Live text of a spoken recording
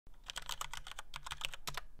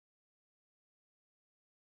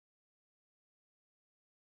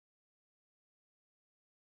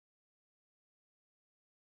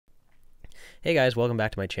Hey guys, welcome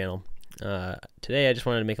back to my channel. Today I just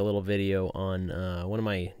wanted to make a little video on one of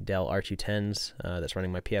my Dell R210s that's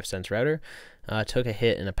running my pfSense router. Took a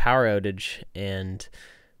hit in a power outage, and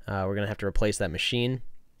we're going to have to replace that machine.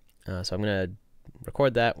 So I'm going to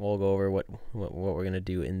record that. We'll go over what we're going to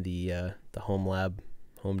do in the Homelab,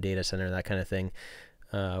 home data center, that kind of thing,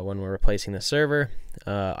 when we're replacing the server.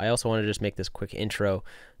 I also want to just make this quick intro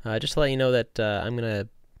just to let you know that I'm going to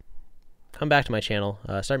come back to my channel,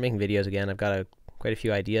 start making videos again. I've got quite a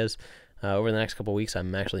few ideas. Over the next couple weeks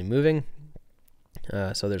I'm actually moving,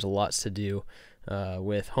 so there's lots to do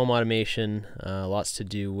with home automation, lots to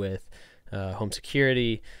do with home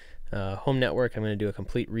security, home network. I'm going to do a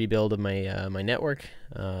complete rebuild of my my network,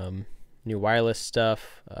 new wireless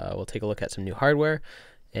stuff. We'll take a look at some new hardware,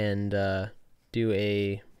 and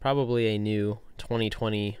do probably a new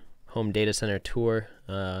 2020 home data center tour,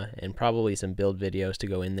 and probably some build videos to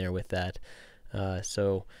go in there with that.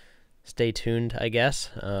 So stay tuned, I guess.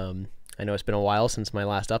 I know it's been a while since my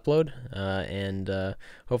last upload, and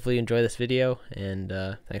hopefully you enjoy this video,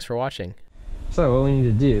 and thanks for watching. So what we need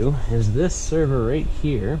to do is this server right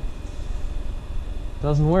here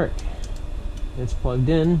doesn't work. It's plugged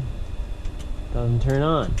in, doesn't turn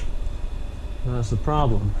on. That's the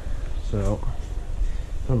problem. So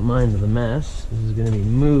don't mind the mess. This is going to be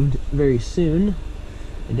moved very soon.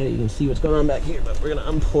 I doubt you can see what's going on back here, but we're going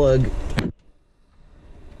to unplug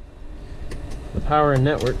the power and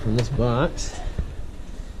network from this box.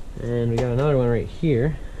 And we got another one right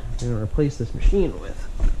here we're going to replace this machine with.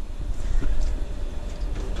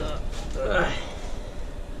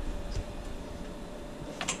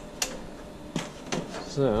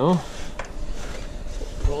 So,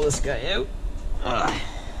 pull this guy out.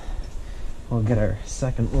 We'll get our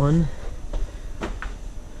second one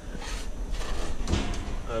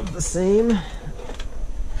of the same.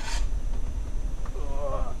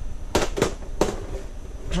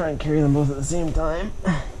 Try and carry them both at the same time.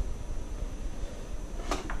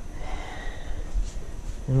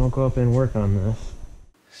 And we'll go up and work on this.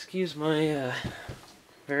 Excuse my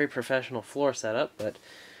very professional floor setup, but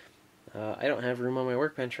I don't have room on my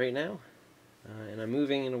workbench right now. And I'm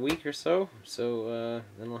moving in a week or so, then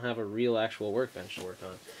I'll have a real actual workbench to work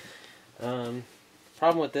on.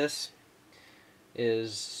 Problem with this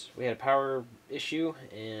is we had a power issue,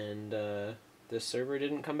 and this server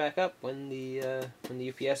didn't come back up when the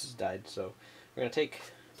UPSs died. So we're gonna take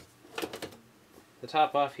the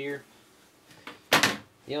top off here.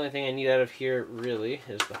 The only thing I need out of here really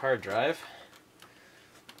is the hard drive.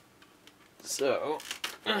 So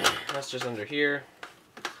that's just under here.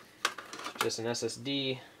 Just an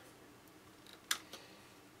SSD.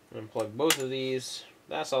 Unplug both of these.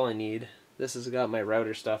 That's all I need. This has got my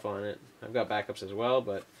router stuff on it. I've got backups as well,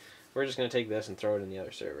 but we're just going to take this and throw it in the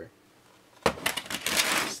other server.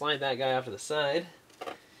 Slide that guy off to the side.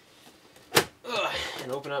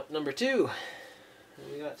 And open up number 2.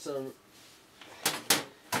 And we got some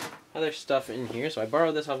other stuff in here. So I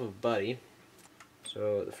borrowed this off of a buddy.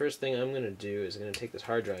 So the first thing I'm going to do is I'm going to take this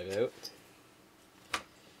hard drive out.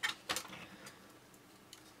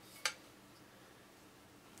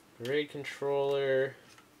 RAID controller.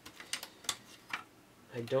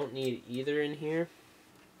 I don't need either in here.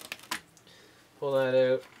 Pull that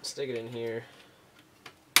out, stick it in here.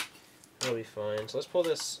 That'll be fine. So let's pull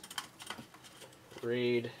this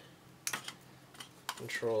RAID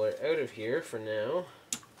controller out of here for now,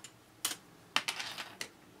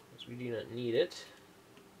 because we do not need it.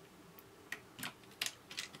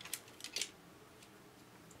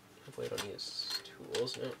 Hopefully I don't need his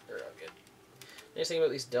tools. No, they're all good. Nice thing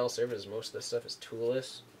about these Dell servers is most of this stuff is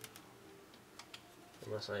toolless,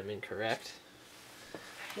 unless I'm incorrect.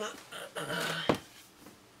 Yeah,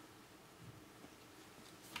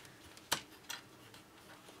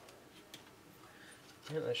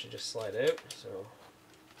 that should just slide out. So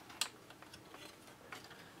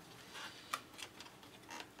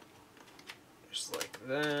just like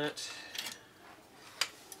that.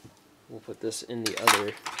 We'll put this in the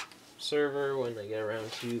other server when I get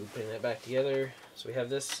around to putting that back together. So we have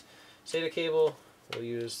this SATA cable. We'll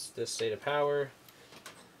use this SATA power.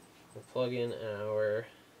 We'll plug in our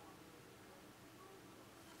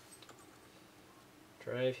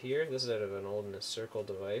drive here. This is out of an old Circle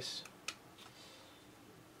device.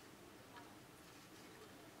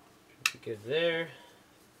 Should be good there.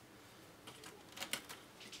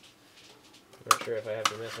 I'm not sure if I have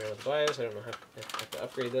to mess around with the BIOS. I don't know if I have to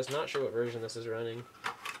upgrade this. Not sure what version this is running.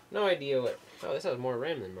 No idea what... Oh, this has more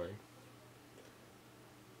RAM than mine.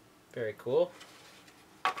 Very cool.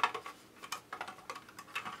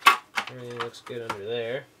 Everything looks good under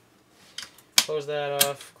there. Close that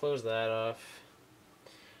off, close that off.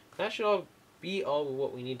 That should all be all of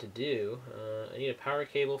what we need to do. I need a power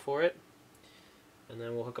cable for it, and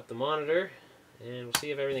then we'll hook up the monitor, and we'll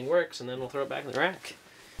see if everything works, and then we'll throw it back in the rack.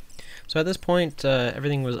 So at this point,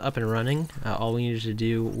 everything was up and running. All we needed to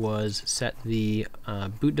do was set the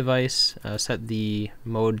boot device, set the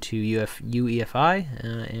mode to UEFI,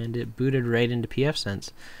 and it booted right into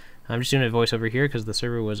pfSense. I'm just doing a voice over here because the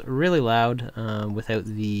server was really loud without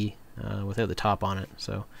the top on it.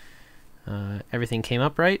 So everything came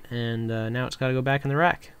up right, and now it's got to go back in the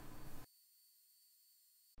rack.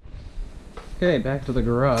 Okay, back to the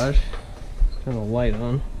garage. Turn the light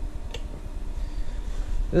on.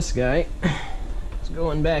 This guy is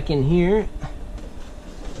going back in here,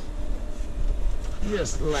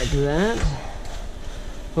 just like that.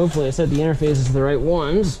 Hopefully I set the interfaces to the right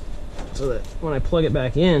ones, so that when I plug it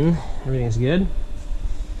back in, everything's good.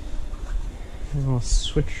 And I'll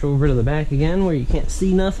switch over to the back again where you can't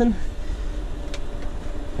see nothing.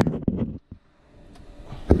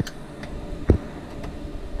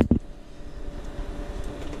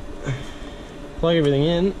 Plug everything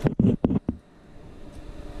in.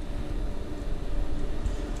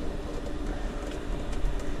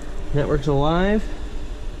 Network's alive.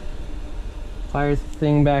 Fire the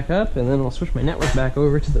thing back up, and then I'll switch my network back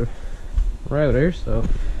over to the router. So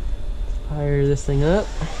fire this thing up.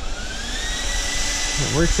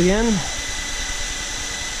 It works again.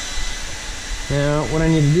 Now what I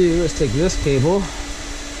need to do is take this cable,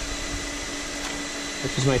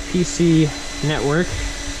 which is my PC network,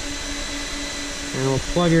 and we'll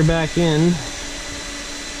plug her back in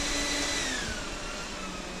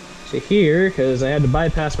to here, because I had to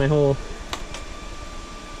bypass my whole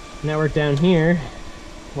network down here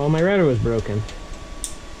while my router was broken.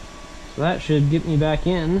 So that should get me back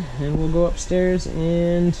in, and we'll go upstairs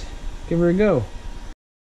and give her a go.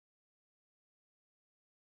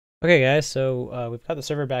 Okay guys, so we've got the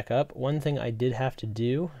server back up. One thing I did have to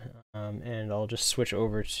do, and I'll just switch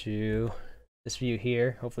over to this view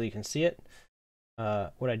here, hopefully you can see it.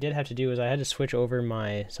 What I did have to do is I had to switch over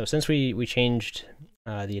my, so since we changed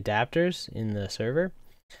the adapters in the server,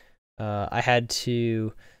 I had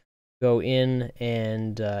to go in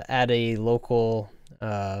and add a local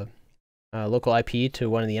IP to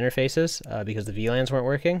one of the interfaces because the VLANs weren't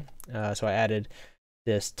working. So I added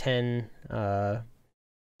this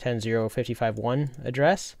 10.0.55.1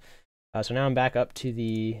 address. So now I'm back up to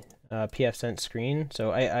the pfSense screen.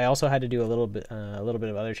 So I also had to do a little bit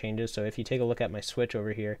of other changes. So if you take a look at my switch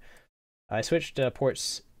over here, I switched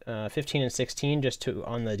ports 15 and 16 just to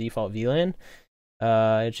on the default VLAN.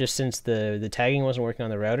 It's just since the tagging wasn't working on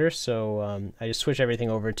the router, so I just switched everything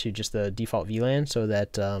over to just the default VLAN so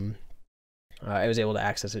that I was able to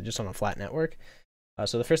access it just on a flat network.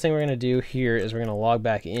 So the first thing we're going to do here is we're going to log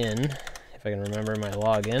back in, if I can remember my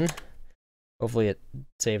login. Hopefully it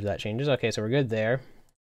saved that changes. Okay, so we're good there.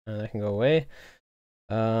 That can go away.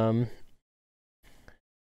 Oh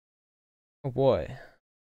boy.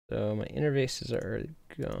 So my interfaces are already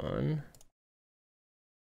gone.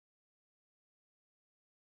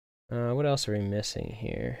 What else are we missing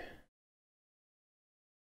here?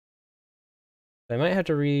 I might have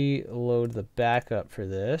to reload the backup for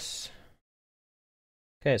this.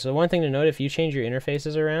 Okay, so one thing to note, if you change your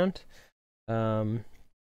interfaces around,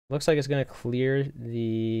 looks like it's going to clear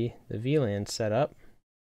the VLAN setup.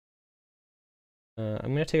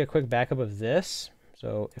 I'm going to take a quick backup of this.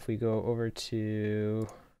 So if we go over to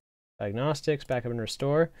Diagnostics, Backup and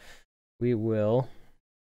Restore, we will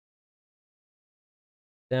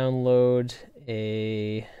download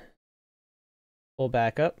a full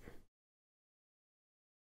backup.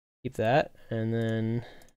 Keep that, and then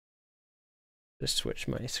just switch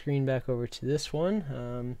my screen back over to this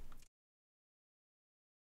one.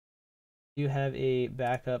 You have a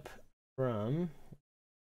backup from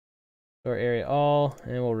Restore Area All,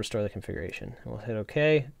 and we'll restore the configuration. We'll hit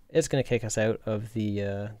OK. It's going to kick us out of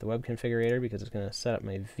the web configurator because it's going to set up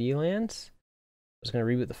my VLANs. It's going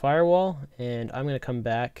to reboot the firewall, and I'm going to come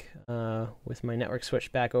back with my network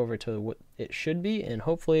switch back over to what it should be, and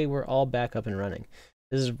hopefully we're all back up and running.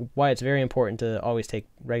 This is why it's very important to always take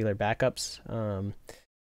regular backups.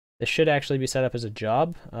 This should actually be set up as a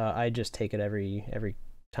job. I just take it every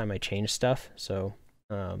time I change stuff, so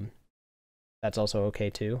that's also okay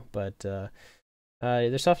too. But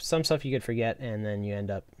there's some stuff you could forget, and then you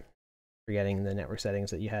end up forgetting the network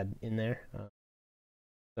settings that you had in there.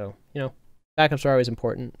 So, you know, backups are always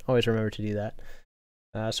important. Always remember to do that.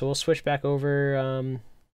 So we'll switch back over,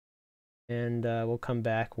 and we'll come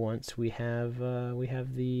back once we have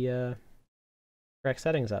the correct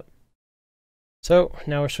settings up. So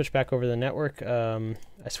now we're switched back over the network. I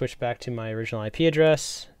switched back to my original IP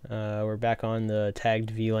address. We're back on the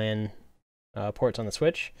tagged VLAN ports on the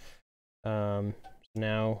switch.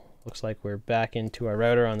 Now looks like we're back into our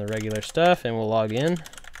router on the regular stuff, and we'll log in.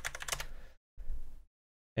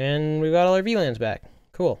 And we've got all our VLANs back.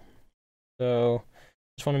 Cool. So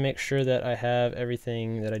just want to make sure that I have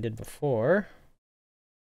everything that I did before.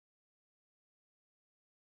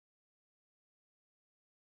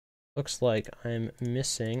 Looks like I'm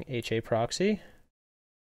missing HA proxy.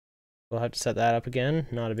 We'll have to set that up again,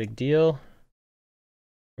 not a big deal.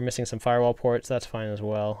 We're missing some firewall ports, that's fine as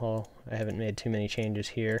well. I haven't made too many changes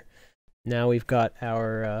here. Now we've got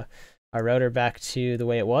our router back to the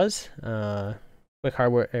way it was.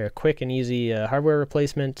 Quick and easy hardware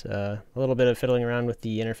replacement, a little bit of fiddling around with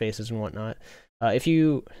the interfaces and whatnot.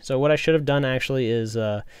 So what I should have done actually is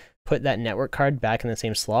put that network card back in the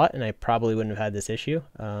same slot, and I probably wouldn't have had this issue.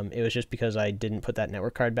 It was just because I didn't put that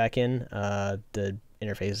network card back in, the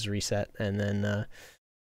interface is reset, and then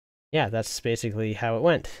yeah, that's basically how it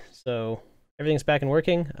went. So everything's back and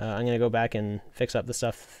working. I'm going to go back and fix up the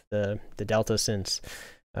stuff, the delta since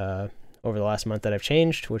over the last month that I've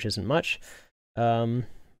changed, which isn't much. But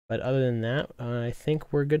other than that, I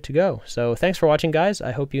think we're good to go. So thanks for watching, guys.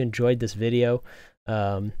 I hope you enjoyed this video.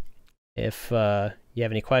 If you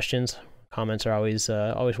have any questions, comments are always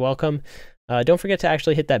welcome. Don't forget to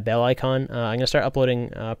actually hit that bell icon. I'm going to start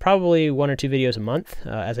uploading probably 1 or 2 videos a month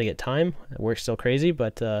as I get time. Work's still crazy,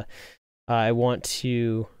 but I want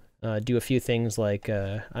to do a few things like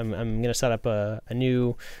I'm going to set up a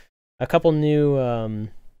couple new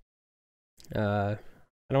I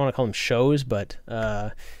don't want to call them shows, but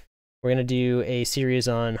we're going to do a series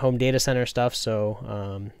on home data center stuff.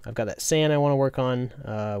 So I've got that SAN I want to work on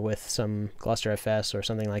with some Gloucester FS or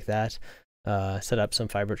something like that. Set up some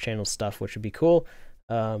fiber channel stuff, which would be cool.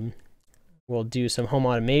 We'll do some home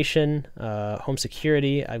automation, home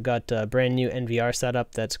security. I've got a brand new NVR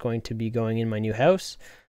setup that's going to be going in my new house.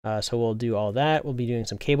 So we'll do all that. We'll be doing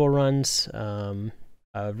some cable runs, a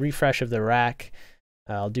refresh of the rack.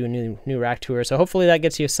 I'll do a new rack tour. So hopefully that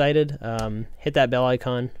gets you excited. Hit that bell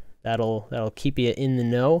icon. That'll keep you in the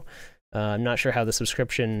know. I'm not sure how the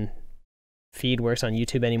subscription feed works on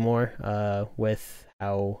YouTube anymore with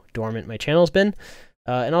how dormant my channel's been.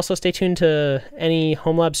 And also stay tuned to any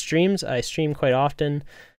Homelab streams. I stream quite often.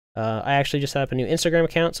 I actually just set up a new Instagram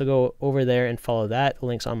account, so go over there and follow that. The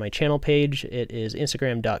link's on my channel page. It is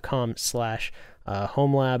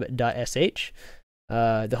instagram.com/homelab.sh.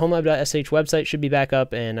 The homelab.sh website should be back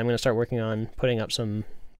up, and I'm going to start working on putting up some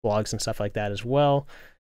blogs and stuff like that as well.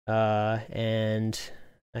 And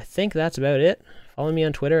I think that's about it. Follow me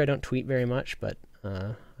on Twitter. I don't tweet very much, but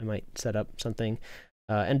I might set up something.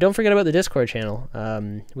 And don't forget about the Discord channel.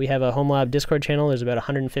 We have a Homelab Discord channel. There's about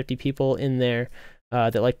 150 people in there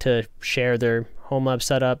that like to share their Homelab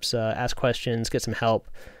setups, ask questions, get some help.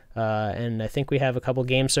 And I think we have a couple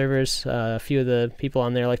game servers. A few of the people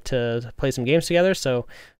on there like to play some games together. So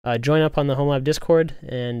join up on the Homelab Discord,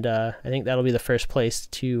 and I think that'll be the first place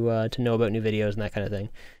to know about new videos and that kind of thing.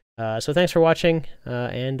 So thanks for watching,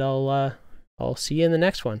 and I'll see you in the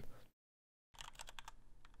next one.